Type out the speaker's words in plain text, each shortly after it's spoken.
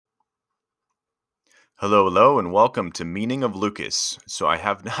Hello, hello, and welcome to Meaning of Lucas. So, I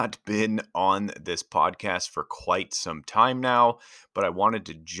have not been on this podcast for quite some time now, but I wanted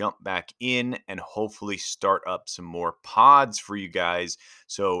to jump back in and hopefully start up some more pods for you guys.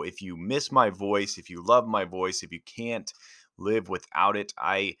 So, if you miss my voice, if you love my voice, if you can't live without it,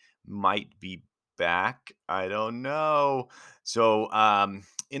 I might be back. I don't know. So,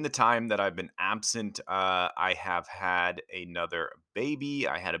 in the time that I've been absent, I have had another baby.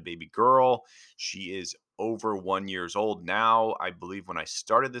 I had a baby girl. She is over 1 years old now. I believe when I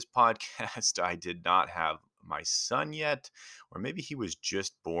started this podcast, I did not have my son yet, or maybe he was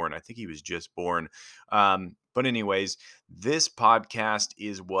just born. I think he was just born. But, anyways, this podcast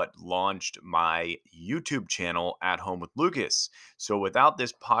is what launched my YouTube channel, At Home with Lucas. So, without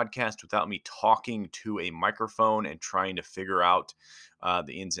this podcast, without me talking to a microphone and trying to figure out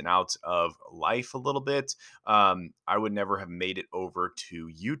the ins and outs of life a little bit, I would never have made it over to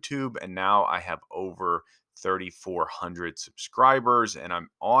YouTube. And now I have over 3,400 subscribers, and I'm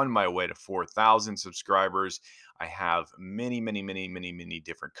on my way to 4,000 subscribers. I have many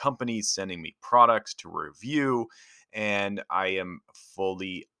different companies sending me products to review, and I am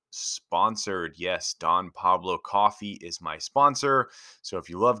fully sponsored. Yes, Don Pablo Coffee is my sponsor. So if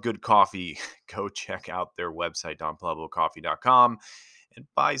you love good coffee, go check out their website, donpablocoffee.com, and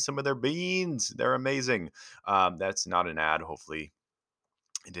buy some of their beans. They're amazing. That's not an ad. Hopefully,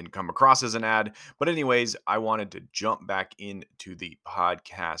 it didn't come across as an ad. But, anyways, I wanted to jump back into the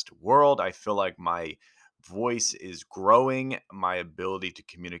podcast world. I feel like my voice is growing, my ability to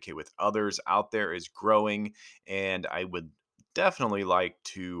communicate with others out there is growing, and I would definitely like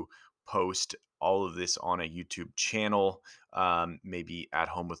to post all of this on a YouTube channel, maybe At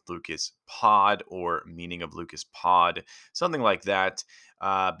Home with Lucas Pod or Meaning of Lucas Pod, something like that,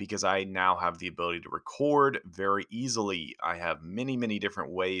 because I now have the ability to record very easily. I have many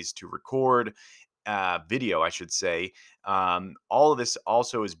different ways to record video, I should say. All of this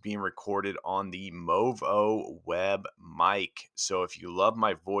also is being recorded on the Movo Web mic. So if you love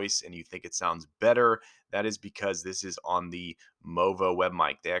my voice and you think it sounds better, that is because this is on the Movo Web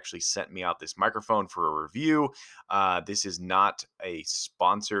mic. They actually sent me out this microphone for a review. This is not a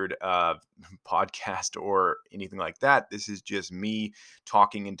sponsored podcast or anything like that. This is just me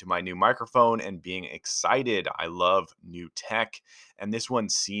talking into my new microphone and being excited. I love new tech, and this one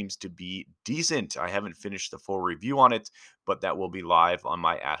seems to be decent. I haven't finished the full review on it, but that will be live on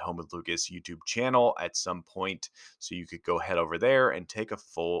my At Home with Lucas YouTube channel at some point. So you could go head over there and take a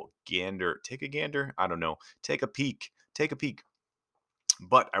full gander. Take a gander? I don't know. Take a peek. Take a peek.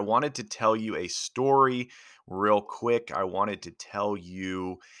 But I wanted to tell you a story real quick. I wanted to tell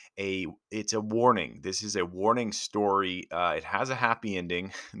you it's a warning. This is a warning story. It has a happy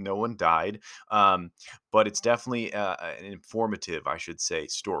ending. No one died. Um, but it's definitely an informative, I should say,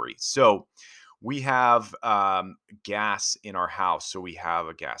 story. So we have gas in our house. So we have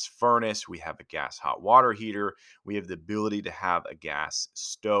a gas furnace, we have a gas hot water heater, we have the ability to have a gas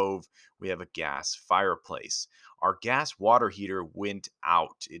stove, we have a gas fireplace. Our gas water heater went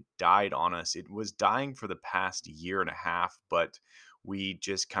out. It died on us. It was dying for the past year and a half, but we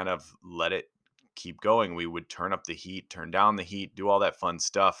just kind of let it keep going. We would turn up the heat, turn down the heat, do all that fun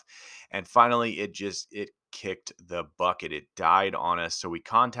stuff. And finally it kicked the bucket. It died on us. So we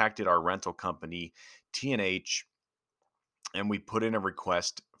contacted our rental company, T&H, and we put in a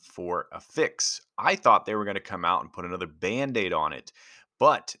request for a fix. I thought they were going to come out and put another band-aid on it,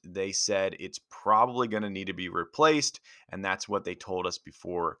 but they said it's probably going to need to be replaced, and that's what they told us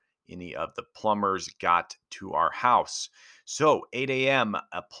before any of the plumbers got to our house. So 8 a.m.,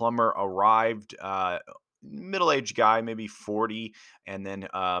 a plumber arrived, middle-aged guy, maybe 40, and then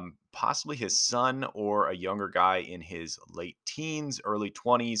possibly his son or a younger guy in his late teens, early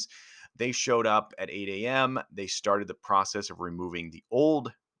 20s. They showed up at 8 a.m. They started the process of removing the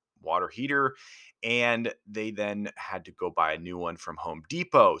old water heater, and they then had to go buy a new one from Home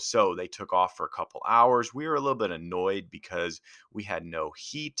Depot. So they took off for a couple hours. We were a little bit annoyed because we had no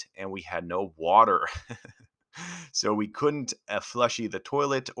heat and we had no water. So we couldn't flushy the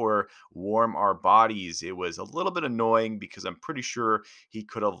toilet or warm our bodies. It was a little bit annoying because I'm pretty sure he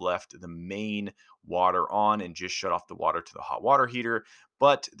could have left the main water on and just shut off the water to the hot water heater.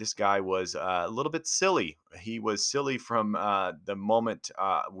 But this guy was a little bit silly. He was silly from the moment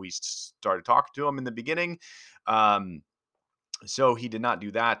we started talking to him in the beginning. Um, so he did not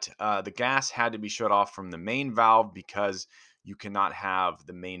do that. The gas had to be shut off from the main valve because you cannot have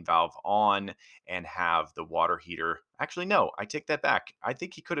the main valve on and have the water heater. Actually, no, I take that back. I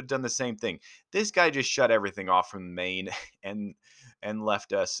think he could have done the same thing. This guy just shut everything off from the main and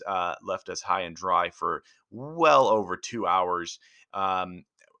left us high and dry for well over 2 hours. Um,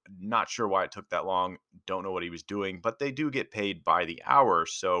 Not sure why it took that long. Don't know what he was doing, but they do get paid by the hour.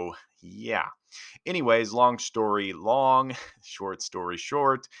 So, yeah. Anyways, long story long, short story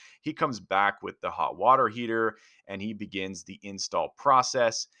short, he comes back with the hot water heater and he begins the install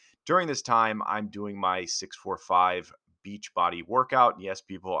process. During this time, I'm doing my 645 beach body workout. Yes,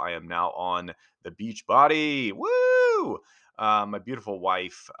 people, I am now on the beach body. Woo! My beautiful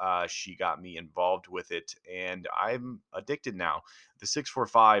wife, she got me involved with it, and I'm addicted now. The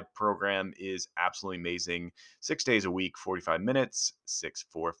 645 program is absolutely amazing. 6 days a week, 45 minutes,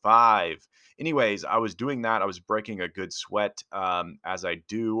 645. Anyways, I was doing that. I was breaking a good sweat. As I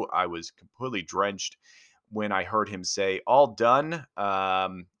do, I was completely drenched when I heard him say, "All done."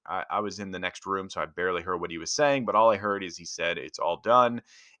 I was in the next room, so I barely heard what he was saying, but all I heard is he said, "It's all done,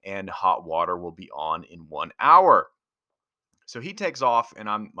 and hot water will be on in 1 hour." So he takes off, and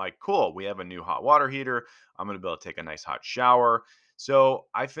I'm like, cool, we have a new hot water heater. I'm going to be able to take a nice hot shower. So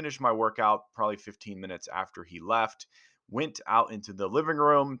I finished my workout probably 15 minutes after he left, went out into the living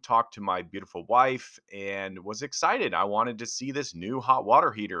room, talked to my beautiful wife, and was excited. I wanted to see this new hot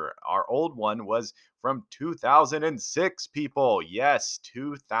water heater. Our old one was from 2006, people. Yes,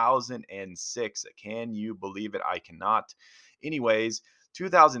 2006. Can you believe it? I cannot. Anyways,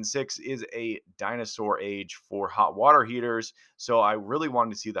 2006 is a dinosaur age for hot water heaters. So I really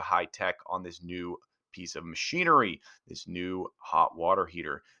wanted to see the high tech on this new piece of machinery, this new hot water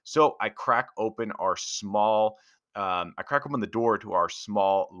heater. So I crack open the door to our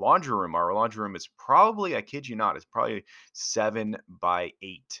small laundry room. Our laundry room is probably, I kid you not, it's probably 7 by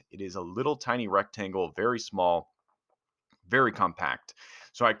 8. It is a little tiny rectangle, very small, very compact.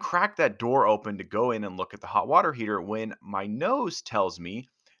 So I crack that door open to go in and look at the hot water heater when my nose tells me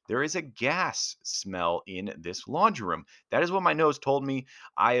there is a gas smell in this laundry room. That is what my nose told me.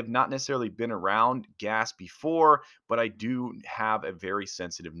 I have not necessarily been around gas before, but I do have a very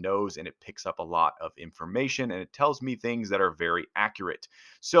sensitive nose and it picks up a lot of information and it tells me things that are very accurate.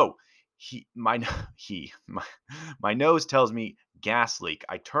 So he my he my nose tells me gas leak.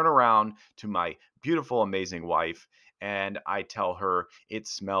 I turn around to my beautiful amazing wife and I tell her it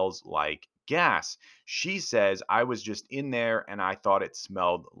smells like gas. She says I was just in there and I thought it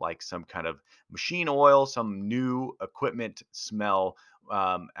smelled like some kind of machine oil, some new equipment smell,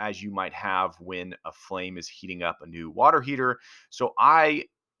 as you might have when a flame is heating up a new water heater. So I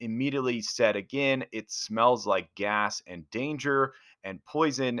immediately said again, it smells like gas and danger and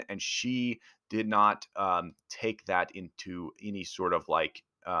poison. And she did not take that into any sort of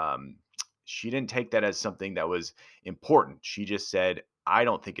she didn't take that as something that was important. She just said, I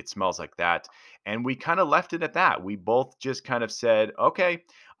don't think it smells like that. And we kind of left it at that. We both just kind of said, okay.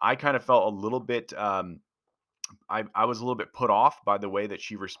 I kind of felt a little bit, I was a little bit put off by the way that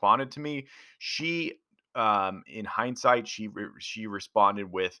she responded to me. She, in hindsight, she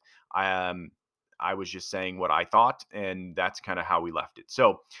responded with, um, I was just saying what I thought. And that's kind of how we left it.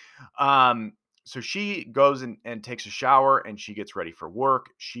 Um, so she goes and takes a shower and she gets ready for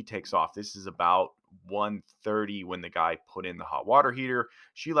work. She takes off. This is about 1:30 when the guy put in the hot water heater.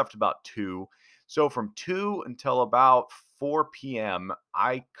 She left about 2. So from 2 until about 4 p.m.,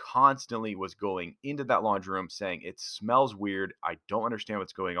 I constantly was going into that laundry room saying, it smells weird. I don't understand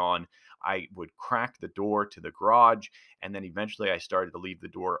what's going on. I would crack the door to the garage. And then eventually I started to leave the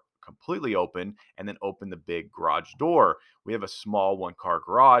door completely open and then open the big garage door. We have a small 1 car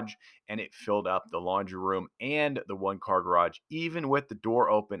garage and it filled up the laundry room and the 1 car garage. Even with the door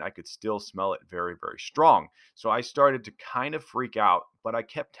open, I could still smell it very, very strong. So I started to kind of freak out, but I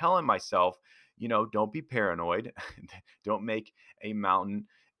kept telling myself, don't be paranoid. Don't make a mountain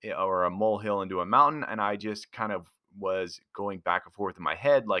or a molehill into a mountain. And I just kind of was going back and forth in my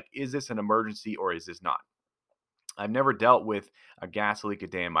head like, is this an emergency or is this not? I've never dealt with a gas leak a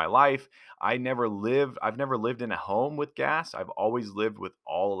day in my life. I've never lived in a home with gas. I've always lived with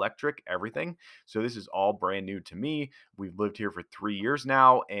all electric, everything. So this is all brand new to me. We've lived here for 3 years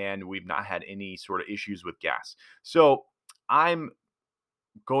now and we've not had any sort of issues with gas. So I'm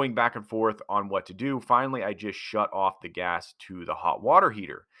going back and forth on what to do. Finally, I just shut off the gas to the hot water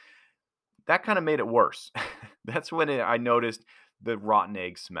heater. That kind of made it worse. That's when I noticed the rotten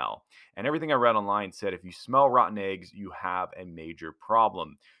egg smell. And everything I read online said if you smell rotten eggs, you have a major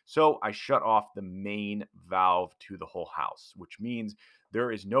problem. So I shut off the main valve to the whole house, which means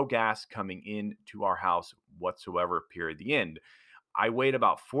there is no gas coming in to our house whatsoever, period. The end. I wait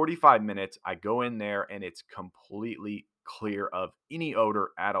about 45 minutes. I go in there and it's completely clear of any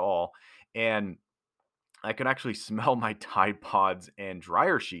odor at all. And I could actually smell my Tide Pods and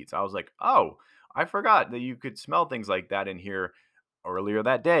dryer sheets. I was like, oh, I forgot that you could smell things like that in here. earlier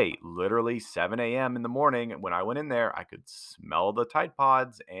that day, literally 7 a.m. in the morning, when I went in there, I could smell the Tide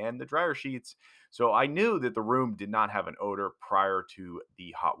Pods and the dryer sheets. So I knew that the room did not have an odor prior to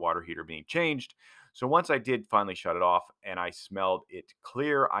the hot water heater being changed. So once I did finally shut it off and I smelled it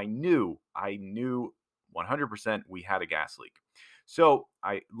clear, I knew 100% we had a gas leak. So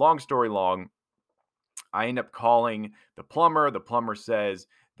long story long, I end up calling the plumber. The plumber says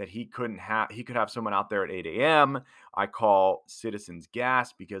that he could have someone out there at 8 a.m. I call Citizens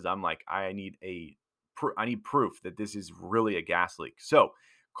Gas because I'm like, I need proof that this is really a gas leak. So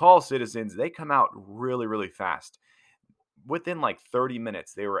call Citizens. They come out really, really fast. Within like 30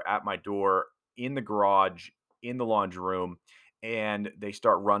 minutes, they were at my door, in the garage, in the laundry room, and they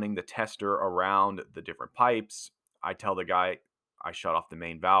start running the tester around the different pipes. I tell the guy I shut off the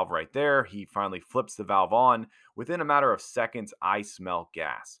main valve right there. He finally flips the valve on. Within a matter of seconds, I smell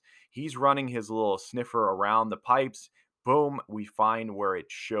gas. He's running his little sniffer around the pipes. Boom, we find where it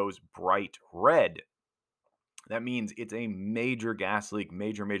shows bright red. That means it's a major gas leak,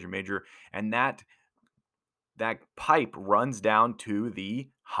 major, major, major. And that pipe runs down to the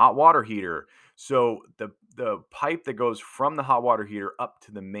hot water heater. So the pipe that goes from the hot water heater up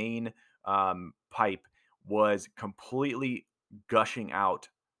to the main pipe was completely gushing out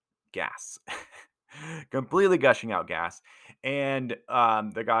gas. Completely gushing out gas. And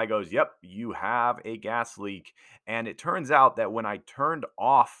the guy goes, "Yep, you have a gas leak." And it turns out that when I turned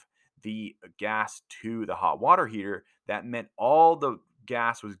off the gas to the hot water heater, that meant all the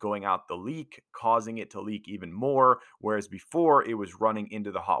gas was going out the leak, causing it to leak even more. Whereas before, it was running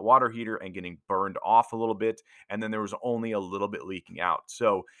into the hot water heater and getting burned off a little bit. And then there was only a little bit leaking out.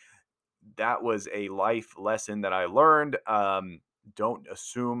 So that was a life lesson that I learned. Don't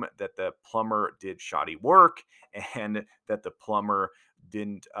assume that the plumber did shoddy work and that the plumber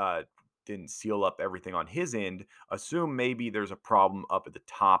didn't uh, didn't seal up everything on his end. Assume maybe there's a problem up at the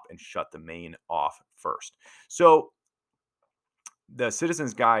top and shut the main off first. So the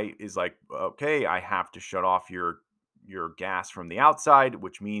citizens guy is like, okay, I have to shut off your gas from the outside,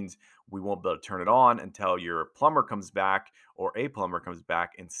 which means we won't be able to turn it on until your plumber comes back or a plumber comes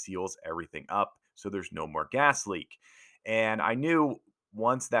back and seals everything up so there's no more gas leak. And I knew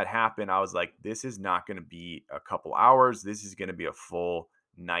once that happened, I was like, this is not going to be a couple hours. This is going to be a full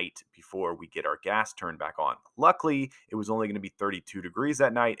night before we get our gas turned back on. Luckily, it was only going to be 32 degrees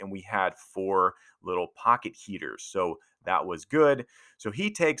that night, and we had four little pocket heaters. So that was good. So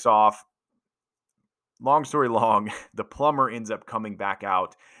he takes off. Long story long, the plumber ends up coming back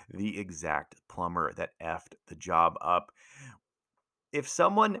out, the exact plumber that effed the job up. If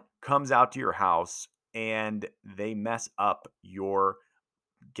someone comes out to your house and they mess up your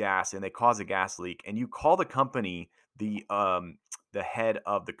gas and they cause a gas leak and you call the company, the head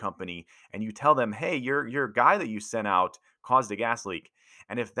of the company, and you tell them, hey, your guy that you sent out caused a gas leak,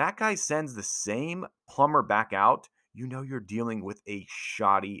 and if that guy sends the same plumber back out, you know you're dealing with a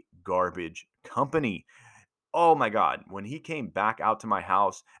shoddy garbage company. Oh my god, when he came back out to my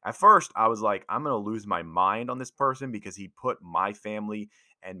house, at first I was like, I'm going to lose my mind on this person because he put my family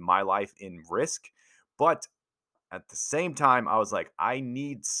and my life in risk. But at the same time, I was like, I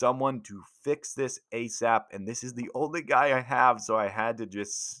need someone to fix this ASAP. And this is the only guy I have. So I had to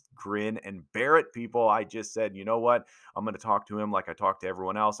just grin and bear it, people. I just said, you know what? I'm going to talk to him like I talk to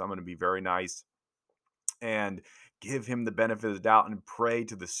everyone else. I'm going to be very nice and give him the benefit of the doubt and pray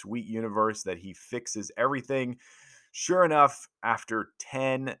to the sweet universe that he fixes everything. Sure enough, after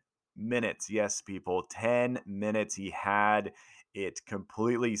 10 minutes, yes, people, 10 minutes, he had it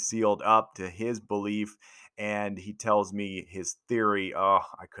completely sealed up to his belief. And he tells me his theory. Oh,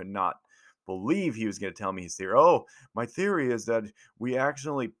 I could not believe he was going to tell me his theory. Oh, my theory is that we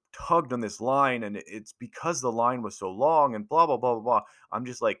accidentally tugged on this line and it's because the line was so long and blah, blah, blah, blah, blah. I'm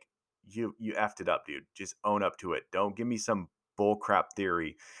just like, you effed it up, dude. Just own up to it. Don't give me some bullcrap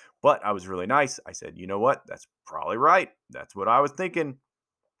theory. But I was really nice. I said, you know what? That's probably right. That's what I was thinking.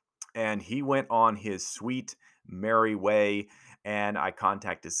 And he went on his sweet, merry way. And I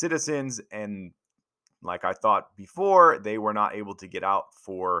contacted Citizens. And like I thought before, they were not able to get out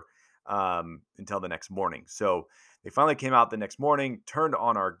for until the next morning. So they finally came out the next morning, turned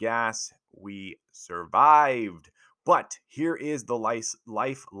on our gas. We survived. But here is the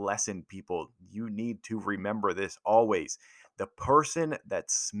life lesson, people. You need to remember this always. The person that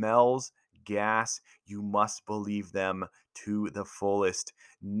smells gas, you must believe them to the fullest.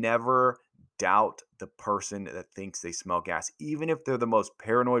 Never doubt the person that thinks they smell gas, even if they're the most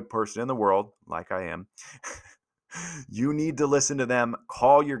paranoid person in the world, like I am. You need to listen to them.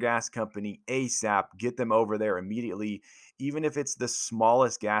 Call your gas company ASAP. Get them over there immediately. Even if it's the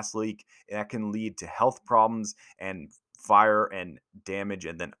smallest gas leak, that can lead to health problems and fire and damage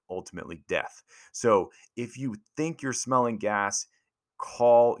and then ultimately death. So if you think you're smelling gas,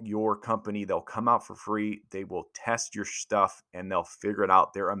 call your company. They'll come out for free. They will test your stuff and they'll figure it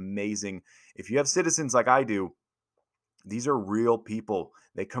out. They're amazing. If you have citizens like I do, these are real people.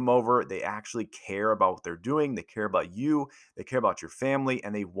 They come over, they actually care about what they're doing, they care about you, they care about your family,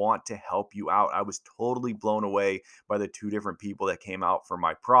 and they want to help you out. I was totally blown away by the two different people that came out for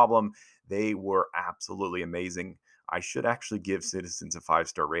my problem. They were absolutely amazing. I should actually give Citizens a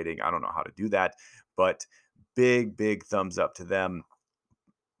 5-star rating. I don't know how to do that, but big thumbs up to them.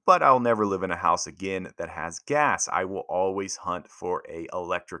 But I'll never live in a house again that has gas. I will always hunt for a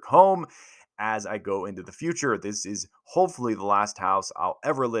electric home as I go into the future. This is hopefully the last house I'll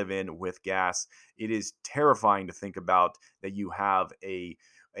ever live in with gas. It is terrifying to think about that you have a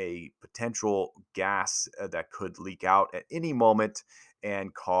potential gas that could leak out at any moment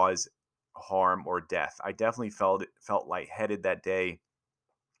and cause harm or death. I definitely felt lightheaded that day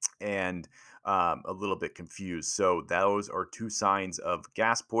and a little bit confused. So those are two signs of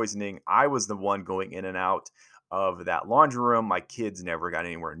gas poisoning. I was the one going in and out of that laundry room. My kids never got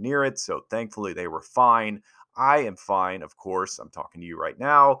anywhere near it. So thankfully they were fine. I am fine, of course. I'm talking to you right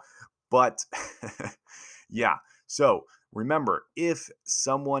now. But yeah. So remember, if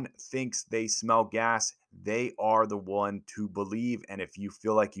someone thinks they smell gas, they are the one to believe. And if you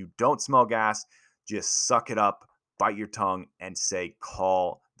feel like you don't smell gas, just suck it up, bite your tongue, and say,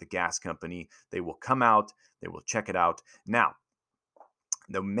 call the gas company. They will come out, they will check it out. Now,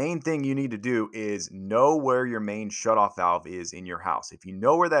 the main thing you need to do is know where your main shutoff valve is in your house. If you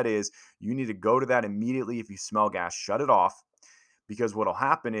know where that is, you need to go to that immediately. If you smell gas, shut it off, because what'll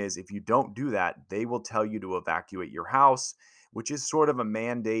happen is if you don't do that, they will tell you to evacuate your house, which is sort of a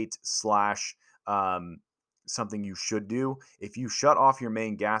mandate slash um, something you should do. If you shut off your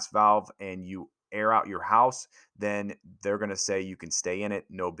main gas valve and you air out your house, then they're going to say you can stay in it,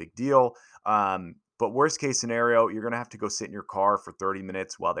 no big deal. But worst case scenario, you're going to have to go sit in your car for 30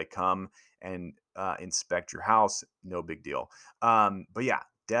 minutes while they come and inspect your house, no big deal. But yeah,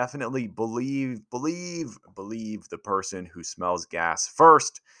 definitely believe the person who smells gas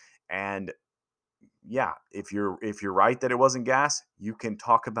first. And yeah, if you're right that it wasn't gas, you can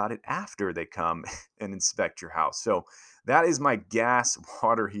talk about it after they come and inspect your house. So that is my gas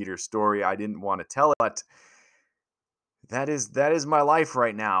water heater story. I didn't want to tell it, but that is my life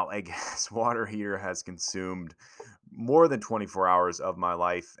right now. A gas water heater has consumed more than 24 hours of my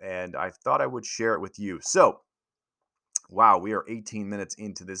life, and I thought I would share it with you. So wow, we are 18 minutes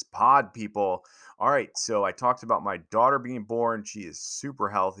into this pod, people. All right, so I talked about my daughter being born. She is super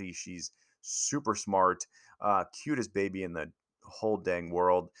healthy. She's super smart, cutest baby in the whole dang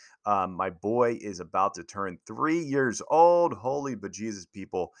world. My boy is about to turn 3 years old. Holy bejesus,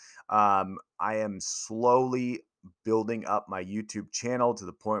 people. I am slowly building up my YouTube channel to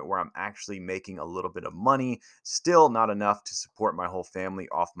the point where I'm actually making a little bit of money. Still not enough to support my whole family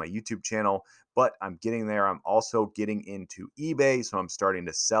off my YouTube channel, but I'm getting there. I'm also getting into eBay, so I'm starting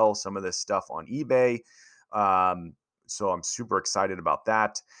to sell some of this stuff on eBay. So I'm super excited about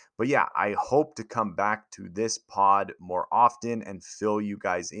that. But yeah, I hope to come back to this pod more often and fill you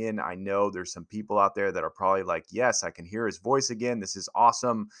guys in. I know there's some people out there that are probably like, yes, I can hear his voice again. This is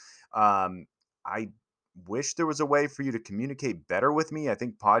awesome. I wish there was a way for you to communicate better with me. I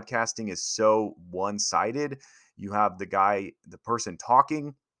think podcasting is so one-sided. You have the person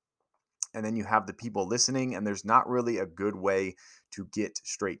talking, and then you have the people listening, and there's not really a good way to get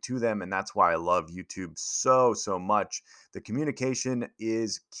straight to them. And that's why I love YouTube so much. The communication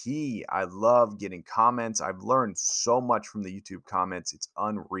is key. I love getting comments. I've learned so much from the YouTube comments. It's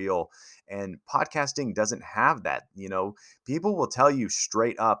unreal. And podcasting doesn't have that. People will tell you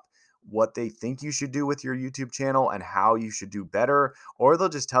straight up what they think you should do with your YouTube channel and how you should do better, or they'll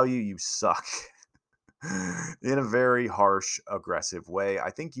just tell you suck. In a very harsh, aggressive way. I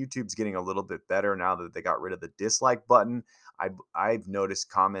think YouTube's getting a little bit better now that they got rid of the dislike button. I've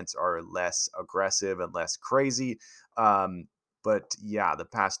noticed comments are less aggressive and less crazy. But yeah, the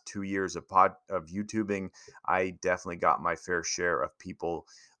past 2 years of YouTubing, I definitely got my fair share of people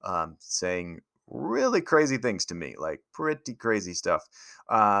saying really crazy things to me, like pretty crazy stuff.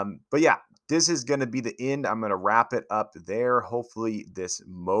 But yeah, this is going to be the end. I'm going to wrap it up there. Hopefully, this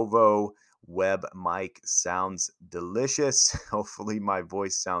Movo web mic sounds delicious. Hopefully, my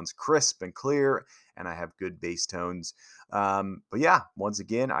voice sounds crisp and clear, and I have good bass tones. But yeah, once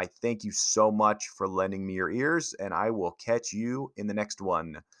again, I thank you so much for lending me your ears, and I will catch you in the next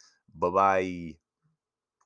one. Bye bye.